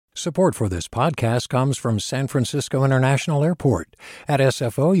Support for this podcast comes from San Francisco International Airport. At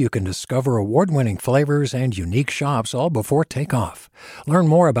SFO, you can discover award-winning flavors and unique shops all before takeoff. Learn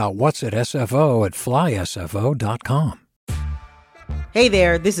more about what's at SFO at flysfo.com. Hey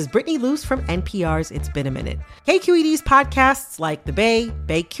there, this is Brittany Luce from NPR's It's Been a Minute. KQED's podcasts like The Bay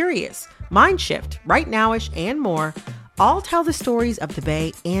Curious, Mindshift, Right Nowish, and more all tell the stories of the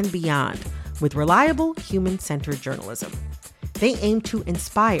Bay and beyond with reliable, human-centered journalism. They aim to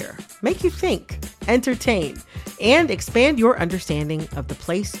inspire, make you think, entertain, and expand your understanding of the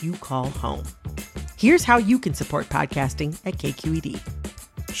place you call home. Here's how you can support podcasting at KQED.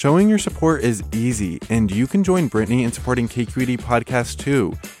 Showing your support is easy, and you can join Brittany in supporting KQED Podcast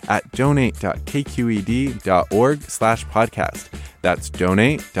too at donate.kqed.org/podcast. That's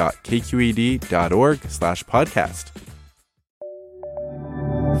donate.kqed.org/podcast.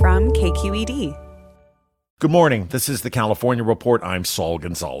 From KQED. Good morning. This is the California Report. I'm Saul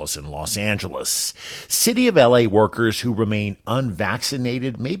Gonzalez in Los Angeles. City of L.A. workers who remain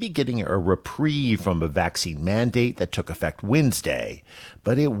unvaccinated may be getting a reprieve from a vaccine mandate that took effect Wednesday,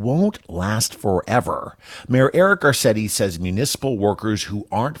 but it won't last forever. Mayor Eric Garcetti says municipal workers who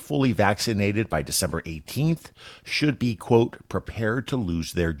aren't fully vaccinated by December 18th should be, quote, prepared to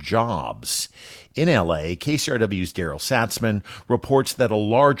lose their jobs. In L.A., KCRW's Darrell Satzman reports that a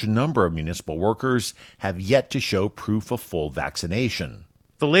large number of municipal workers have yet to show proof of full vaccination.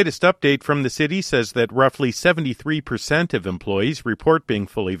 The latest update from the city says that roughly 73% of employees report being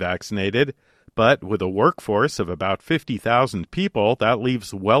fully vaccinated, but with a workforce of about 50,000 people, that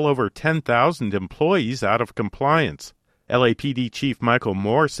leaves well over 10,000 employees out of compliance. LAPD Chief Michael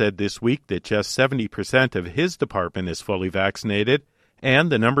Moore said this week that just 70% of his department is fully vaccinated,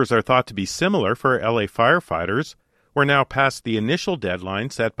 and the numbers are thought to be similar for LA firefighters. We're now past the initial deadline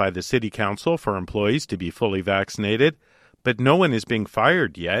set by the City Council for employees to be fully vaccinated, but no one is being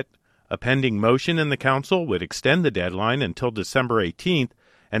fired yet. A pending motion in the council would extend the deadline until December 18th,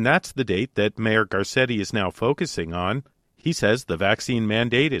 and that's the date that Mayor Garcetti is now focusing on. He says the vaccine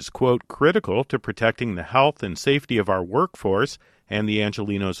mandate is, quote, critical to protecting the health and safety of our workforce and the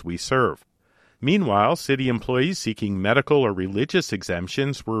Angelenos we serve. Meanwhile, city employees seeking medical or religious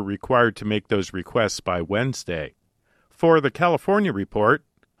exemptions were required to make those requests by Wednesday. For the California Report,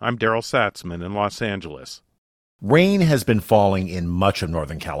 I'm Darrell Satzman in Los Angeles. Rain has been falling in much of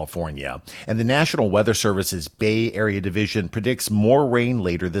Northern California, and the National Weather Service's Bay Area Division predicts more rain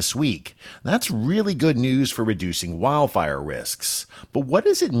later this week. That's really good news for reducing wildfire risks. But what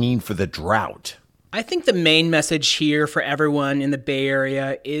does it mean for the drought? I think the main message here for everyone in the Bay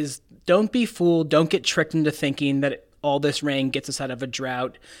Area is don't be fooled, don't get tricked into thinking that all this rain gets us out of a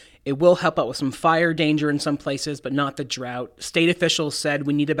drought. It will help out with some fire danger in some places, but not the drought. State officials said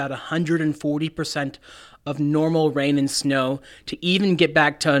we need about 140% of normal rain and snow to even get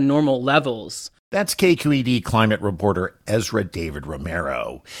back to normal levels. That's KQED climate reporter Ezra David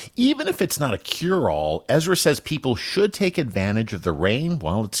Romero. Even if it's not a cure-all, Ezra says people should take advantage of the rain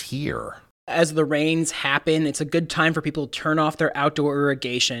while it's here. As the rains happen, it's a good time for people to turn off their outdoor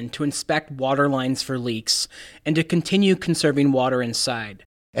irrigation, to inspect water lines for leaks, and to continue conserving water inside.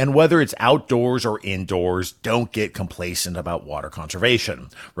 And whether it's outdoors or indoors, don't get complacent about water conservation.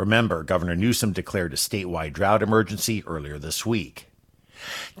 Remember, Governor Newsom declared a statewide drought emergency earlier this week.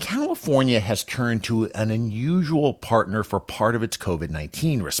 California has turned to an unusual partner for part of its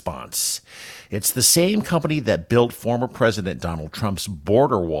COVID-19 response. It's the same company that built former President Donald Trump's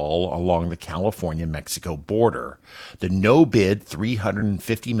border wall along the California-Mexico border. The no-bid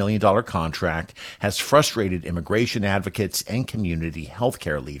 $350 million contract has frustrated immigration advocates and community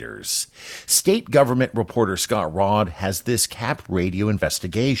healthcare leaders. State government reporter Scott Rod has this CapRadio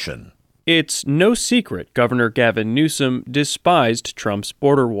investigation. It's no secret Governor Gavin Newsom despised Trump's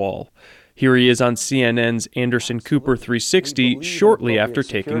border wall. Here he is on CNN's Anderson Cooper 360 shortly after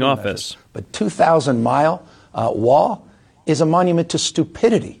taking office. But 2,000-mile wall is a monument to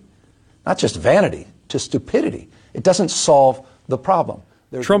stupidity, not just vanity, to stupidity. It doesn't solve the problem.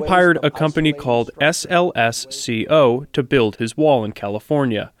 Trump hired a company called SLSCO to build his wall in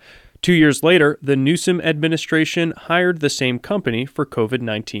California. 2 years later, the Newsom administration hired the same company for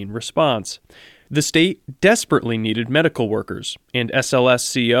COVID-19 response. The state desperately needed medical workers, and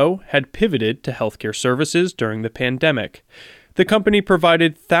SLSCO had pivoted to healthcare services during the pandemic. The company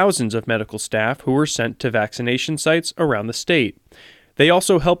provided thousands of medical staff who were sent to vaccination sites around the state. They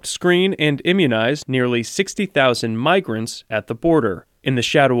also helped screen and immunize nearly 60,000 migrants at the border. In the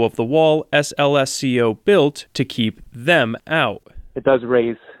shadow of the wall, SLSCO built to keep them out. It does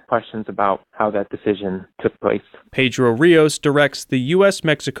raise questions about how that decision took place. Pedro Rios directs the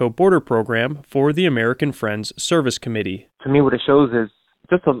U.S.-Mexico border program for the American Friends Service Committee. To me, what it shows is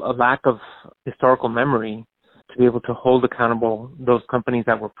just a lack of historical memory to be able to hold accountable those companies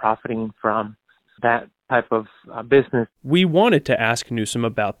that were profiting from that type of business. We wanted to ask Newsom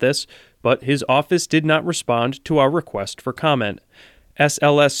about this, but his office did not respond to our request for comment.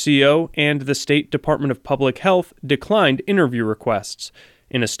 SLSCO and the State Department of Public Health declined interview requests.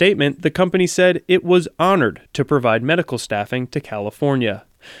 In a statement, the company said it was honored to provide medical staffing to California.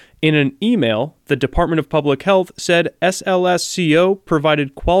 In an email, the Department of Public Health said SLSCO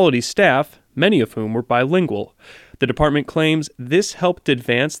provided quality staff, many of whom were bilingual. The department claims this helped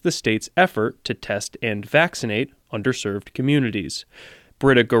advance the state's effort to test and vaccinate underserved communities.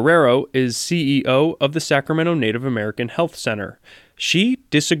 Britta Guerrero is CEO of the Sacramento Native American Health Center. She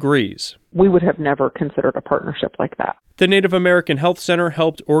disagrees. We would have never considered a partnership like that. The Native American Health Center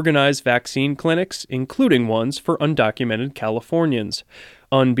helped organize vaccine clinics, including ones for undocumented Californians.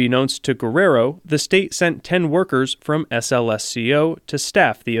 Unbeknownst to Guerrero, the state sent 10 workers from SLSCO to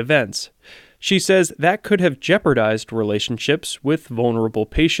staff the events. She says that could have jeopardized relationships with vulnerable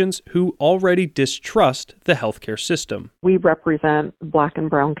patients who already distrust the healthcare system. We represent Black and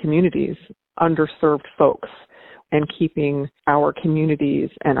brown communities, underserved folks, and keeping our communities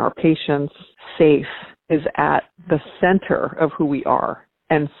and our patients safe is at the center of who we are.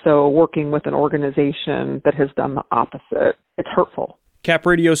 And so working with an organization that has done the opposite, it's hurtful.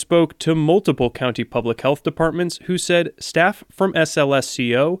 CapRadio spoke to multiple county public health departments who said staff from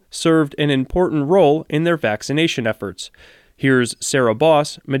SLSCO served an important role in their vaccination efforts. Here's Sarah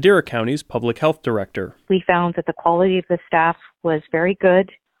Boss, Madera County's public health director. We found that the quality of the staff was very good.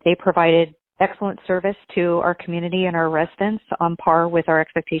 They provided excellent service to our community and our residents on par with our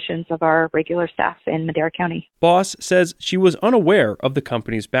expectations of our regular staff in Madera County. Boss says she was unaware of the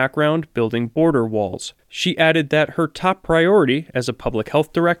company's background building border walls. She added that her top priority as a public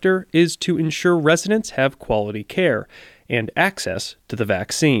health director is to ensure residents have quality care and access to the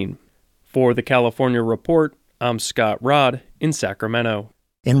vaccine. For the California Report, I'm Scott Rodd in Sacramento.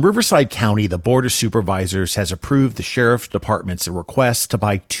 In Riverside County, the Board of Supervisors has approved the Sheriff's Department's request to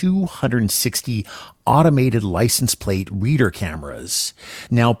buy 260 automated license plate reader cameras.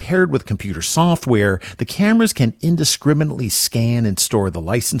 Now paired with computer software, the cameras can indiscriminately scan and store the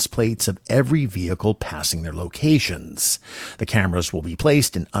license plates of every vehicle passing their locations. The cameras will be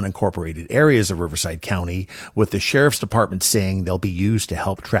placed in unincorporated areas of Riverside County, with the Sheriff's Department saying they'll be used to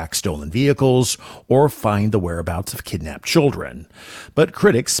help track stolen vehicles or find the whereabouts of kidnapped children. But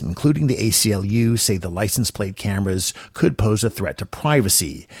critics, including the ACLU, say the license plate cameras could pose a threat to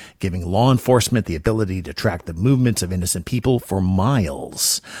privacy, giving law enforcement the ability to track the movements of innocent people for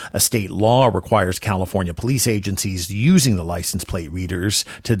miles. A state law requires California police agencies using the license plate readers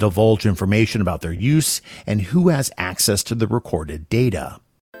to divulge information about their use and who has access to the recorded data.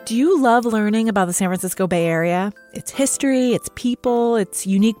 Do you love learning about the San Francisco Bay Area? Its history, its people, its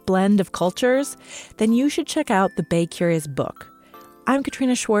unique blend of cultures? Then you should check out the Bay Curious book. I'm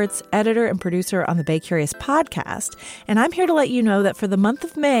Katrina Schwartz, editor and producer on the Bay Curious podcast, and I'm here to let you know that for the month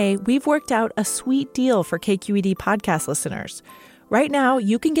of May, we've worked out a sweet deal for KQED podcast listeners. Right now,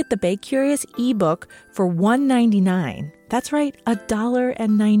 you can get the Bay Curious ebook for $1.99. That's right,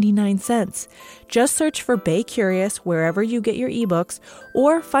 $1.99. Just search for Bay Curious wherever you get your ebooks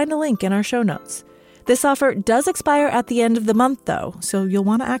or find a link in our show notes. This offer does expire at the end of the month, though, so you'll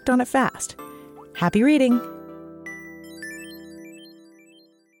want to act on it fast. Happy reading!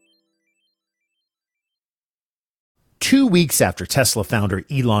 2 weeks after Tesla founder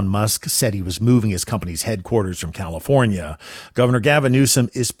Elon Musk said he was moving his company's headquarters from California, Governor Gavin Newsom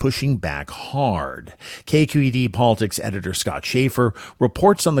is pushing back hard. KQED politics editor Scott Schaefer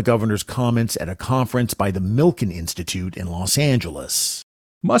reports on the governor's comments at a conference by the Milken Institute in Los Angeles.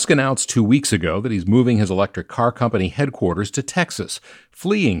 Musk announced 2 weeks ago that he's moving his electric car company headquarters to Texas,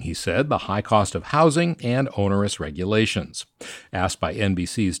 fleeing, he said, the high cost of housing and onerous regulations. Asked by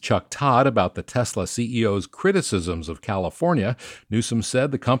NBC's Chuck Todd about the Tesla CEO's criticisms of California, Newsom said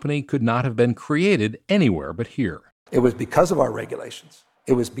the company could not have been created anywhere but here. It was because of our regulations.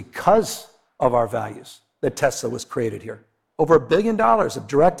 It was because of our values that Tesla was created here. Over $1 billion of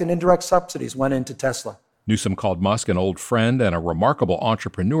direct and indirect subsidies went into Tesla. Newsom called Musk an old friend and a remarkable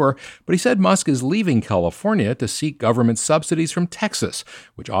entrepreneur, but he said Musk is leaving California to seek government subsidies from Texas,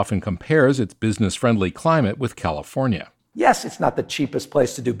 which often compares its business-friendly climate with California. Yes, it's not the cheapest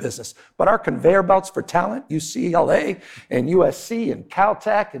place to do business, but our conveyor belts for talent, UCLA and USC and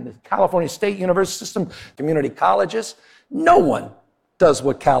Caltech and the California State University System, community colleges, no one does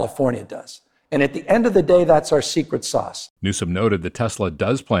what California does. And at the end of the day, that's our secret sauce. Newsom noted that Tesla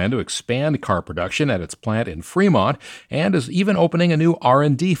does plan to expand car production at its plant in Fremont and is even opening a new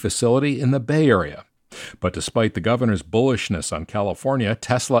R&D facility in the Bay Area. But despite the governor's bullishness on California,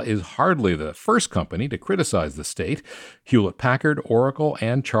 Tesla is hardly the first company to criticize the state. Hewlett-Packard, Oracle,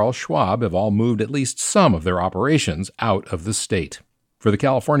 and Charles Schwab have all moved at least some of their operations out of the state. For the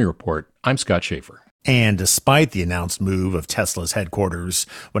California Report, I'm Scott Schaefer. And despite the announced move of Tesla's headquarters,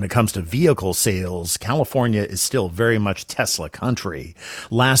 when it comes to vehicle sales, California is still very much Tesla country.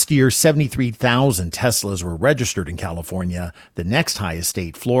 Last year, 73,000 Teslas were registered in California. The next highest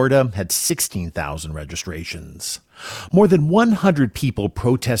state, Florida, had 16,000 registrations. More than 100 people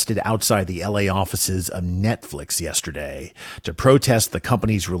protested outside the L.A. offices of Netflix yesterday to protest the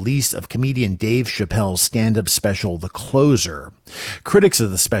company's release of comedian Dave Chappelle's stand-up special, The Closer. Critics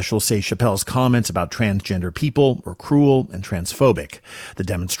of the special say Chappelle's comments about transgender people were cruel and transphobic. The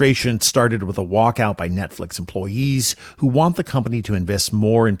demonstration started with a walkout by Netflix employees who want the company to invest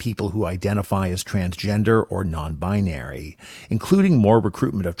more in people who identify as transgender or non-binary, including more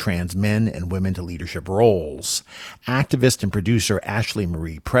recruitment of trans men and women to leadership roles. Activist and producer Ashley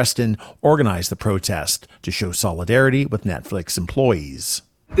Marie Preston organized the protest to show solidarity with Netflix employees.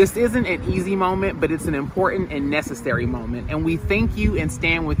 This isn't an easy moment, but it's an important and necessary moment. And we thank you and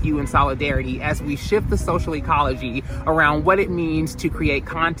stand with you in solidarity as we shift the social ecology around what it means to create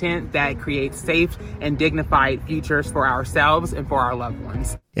content that creates safe and dignified futures for ourselves and for our loved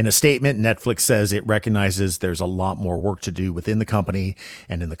ones. In a statement, Netflix says it recognizes there's a lot more work to do within the company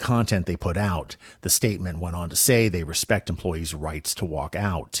and in the content they put out. The statement went on to say they respect employees' rights to walk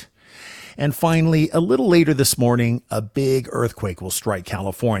out. And finally, a little later this morning, a big earthquake will strike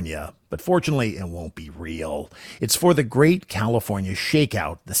California. But fortunately, it won't be real. It's for the Great California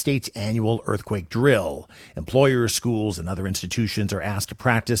Shakeout, the state's annual earthquake drill. Employers, schools, and other institutions are asked to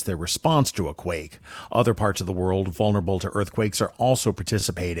practice their response to a quake. Other parts of the world vulnerable to earthquakes are also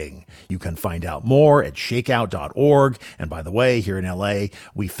participating. You can find out more at shakeout.org. And by the way, here in L.A.,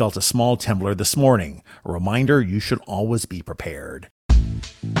 we felt a small trembler this morning. A reminder, you should always be prepared.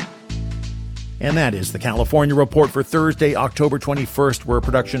 And that is the California Report for Thursday, October 21st. We're a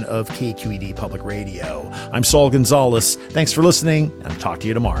production of KQED Public Radio. I'm Saul Gonzalez. Thanks for listening, and I'll talk to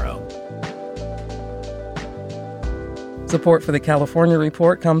you tomorrow. Support for the California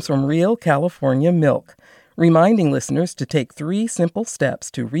Report comes from Real California Milk, reminding listeners to take 3 simple steps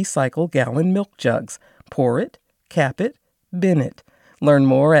to recycle gallon milk jugs. Pour it, cap it, bin it. Learn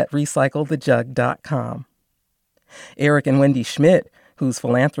more at recyclethejug.com. Eric and Wendy Schmidt, whose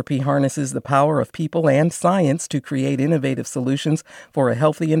philanthropy harnesses the power of people and science to create innovative solutions for a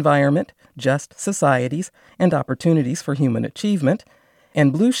healthy environment, just societies, and opportunities for human achievement,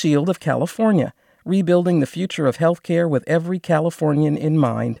 and Blue Shield of California, rebuilding the future of healthcare with every Californian in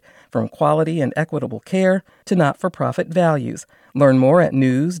mind, from quality and equitable care to not-for-profit values. Learn more at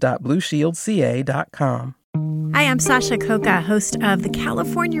news.blueshieldca.com. Hi, I'm Sasha Coca, host of the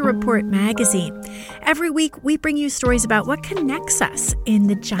California Report magazine. Every week, we bring you stories about what connects us in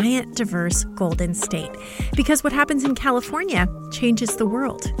the giant, diverse Golden State. Because what happens in California changes the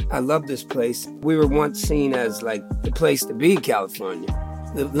world. I love this place. We were once seen as like the place to be, California.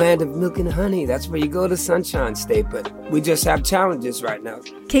 The land of milk and honey. That's where you go to Sunshine State, but we just have challenges right now.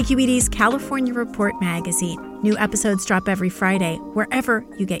 KQED's California Report magazine. New episodes drop every Friday, wherever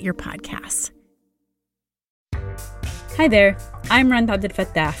you get your podcasts. Hi there, I'm Randa Abdel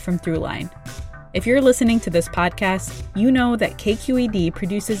Fattah from Throughline. If you're listening to this podcast, you know that KQED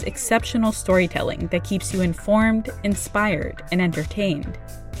produces exceptional storytelling that keeps you informed, inspired, and entertained.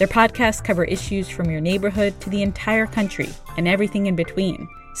 Their podcasts cover issues from your neighborhood to the entire country and everything in between.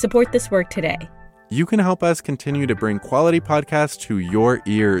 Support this work today. You can help us continue to bring quality podcasts to your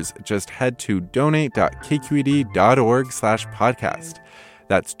ears. Just head to donate.kqed.org/podcast.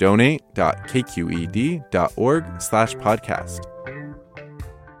 That's donate.kqed.org/podcast.